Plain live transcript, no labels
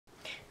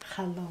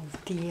Hello,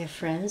 dear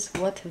friends.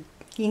 What an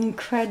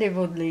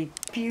incredibly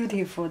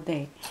beautiful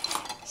day.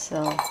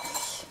 So,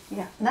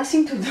 yeah,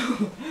 nothing to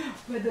do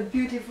with a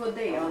beautiful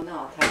day or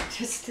not. I'm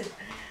just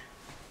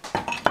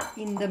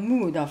in the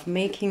mood of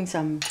making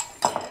some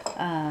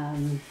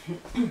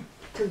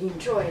to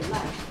enjoy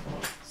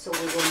life. So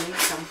we will make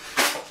some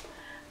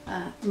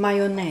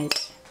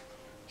mayonnaise.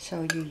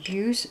 So you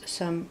use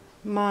some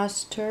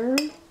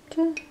mustard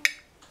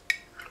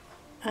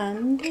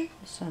and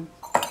some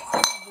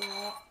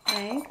raw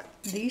egg.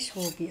 This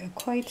will be a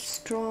quite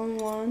strong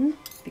one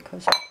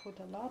because I put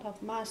a lot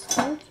of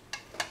mustard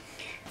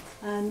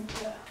and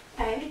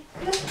egg,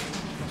 2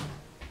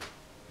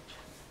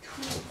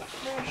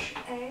 fresh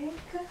egg.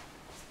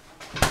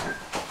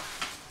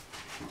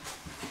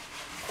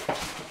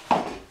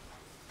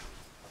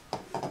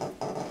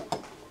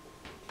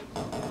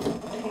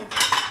 Take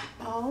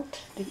out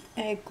the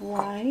egg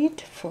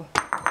white for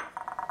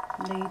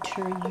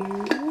later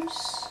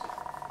use.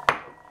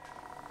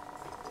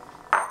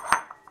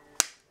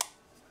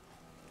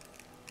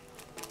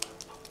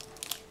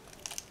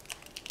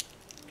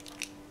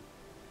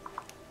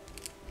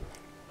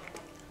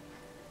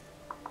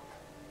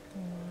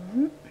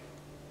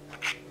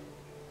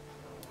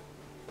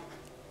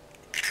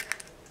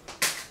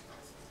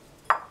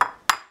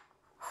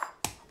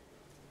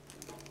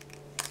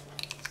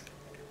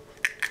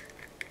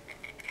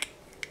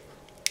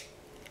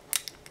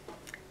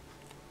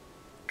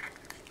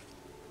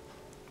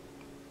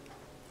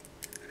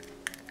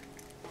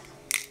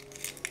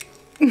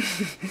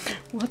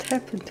 What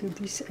happened to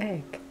this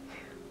egg?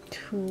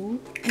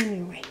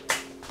 Anyway.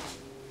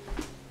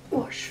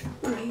 Wash,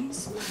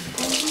 rinse my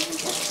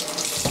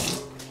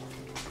hands.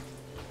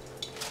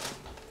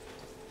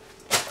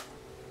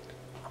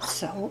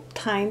 So,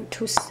 time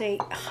to say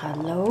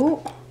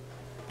hello.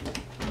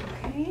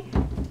 Okay.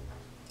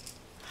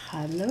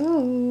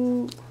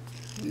 Hello.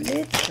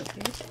 Little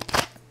bit.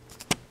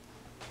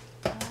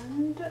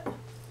 And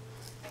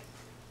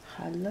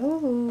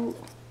hello.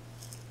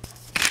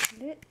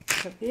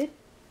 Little bit.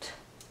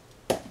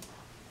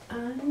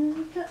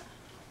 And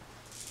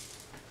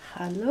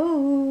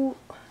hello,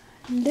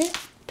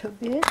 little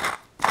bit,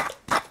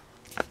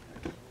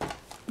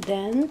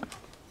 then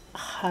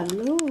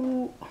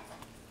hello,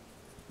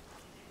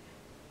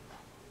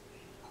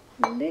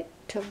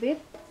 little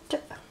bit,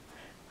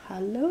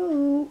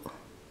 hello,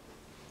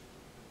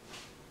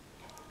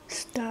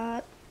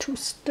 start to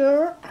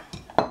stir.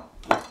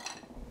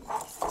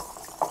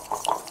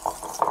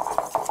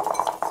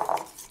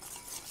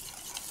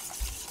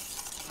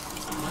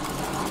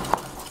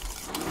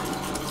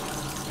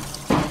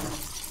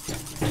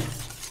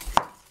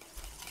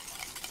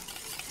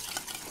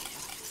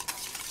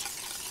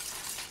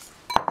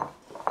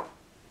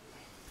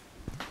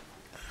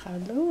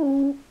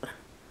 Hello,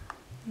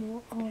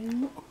 more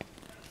oil.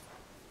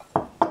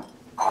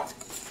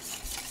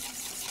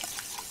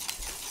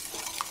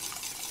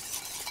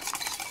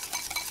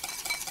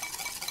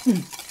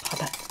 好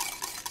的。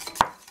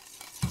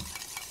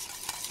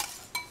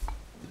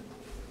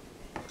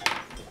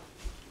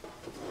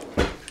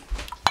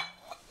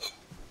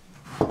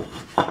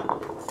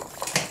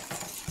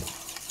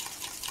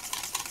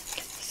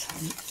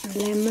Some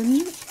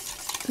lemon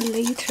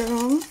later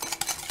on.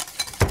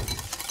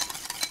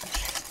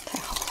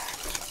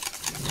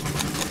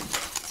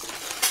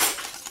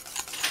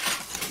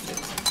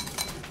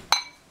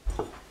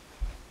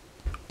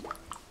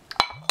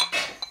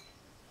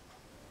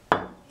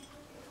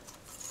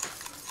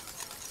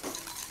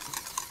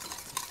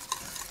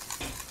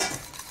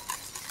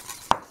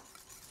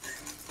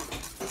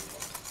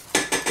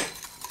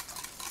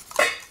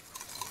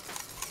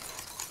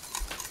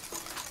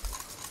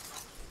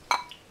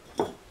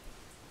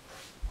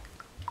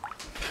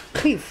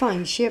 可以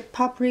放一些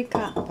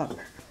paprika 宝贝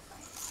儿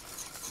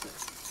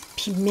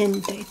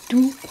pimienta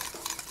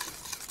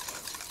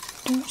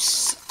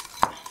dulce.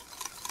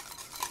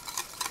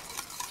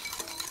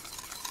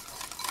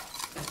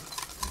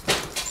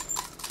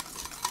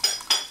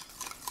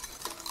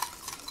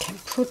 Can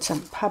put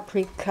some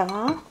paprika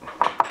on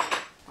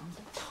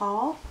the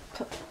top.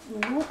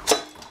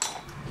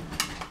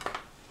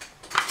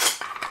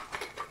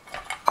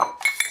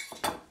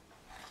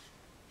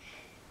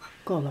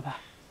 Go 了吧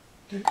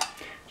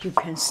You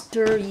can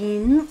stir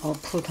in or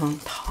put on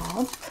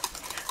top.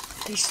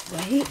 This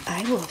way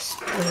I will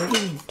stir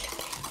in today.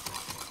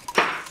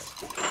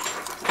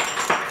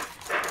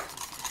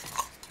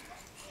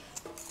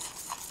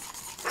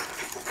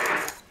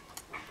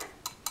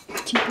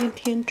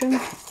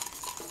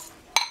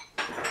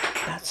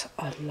 That's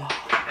a lot.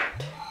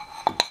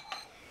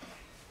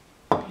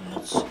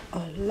 That's a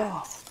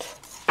lot.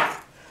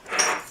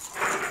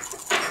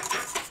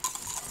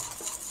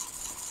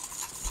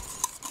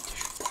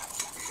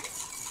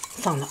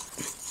 放了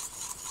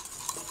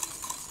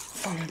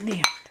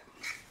亮的。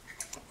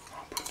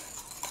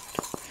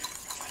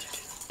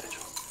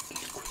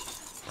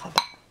好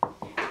的，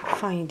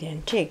放一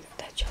点这个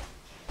的就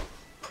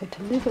put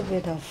a little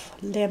bit of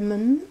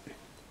lemon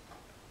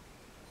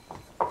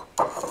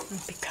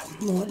and become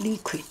more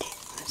liquidy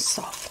and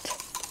soft.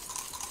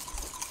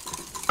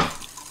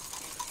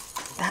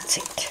 That's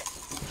it.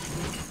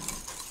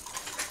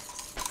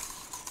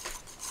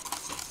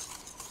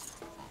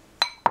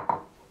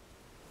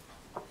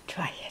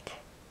 Try it.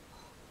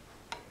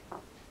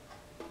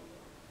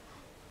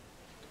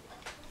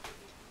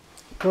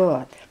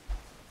 Good.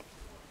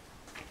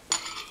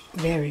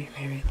 Very,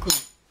 very good.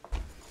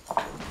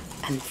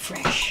 And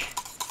fresh.